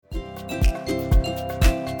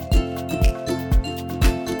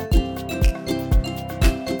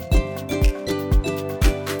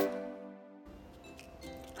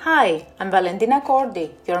Hi, I'm Valentina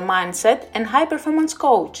Cordi, your mindset and high-performance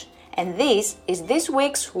coach, and this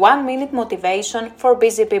week's 1-minute motivation for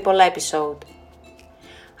busy people episode.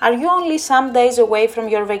 Are you only some days away from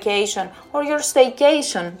your vacation or your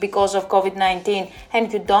staycation because of COVID-19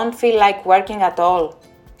 and you don't feel like working at all?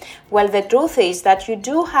 Well, the truth is that you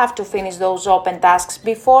do have to finish those open tasks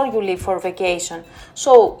before you leave for vacation.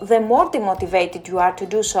 So, the more demotivated you are to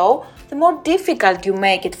do so, the more difficult you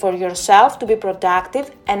make it for yourself to be productive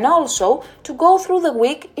and also to go through the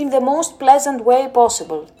week in the most pleasant way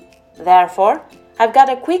possible. Therefore, I've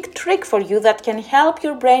got a quick trick for you that can help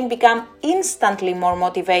your brain become instantly more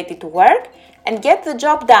motivated to work and get the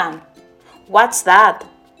job done. What's that?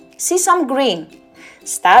 See some green.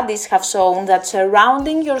 Studies have shown that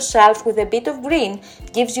surrounding yourself with a bit of green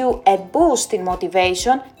gives you a boost in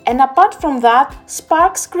motivation and apart from that,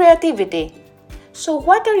 sparks creativity. So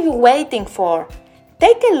what are you waiting for?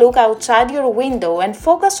 Take a look outside your window and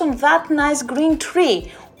focus on that nice green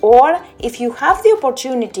tree, or if you have the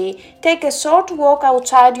opportunity, take a short walk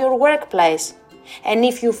outside your workplace. And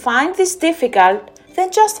if you find this difficult, then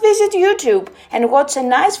just visit YouTube and watch a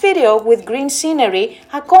nice video with green scenery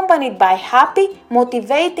accompanied by happy,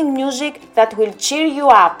 motivating music that will cheer you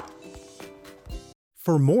up.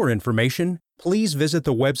 For more information, please visit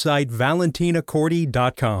the website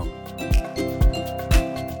valentinacordi.com.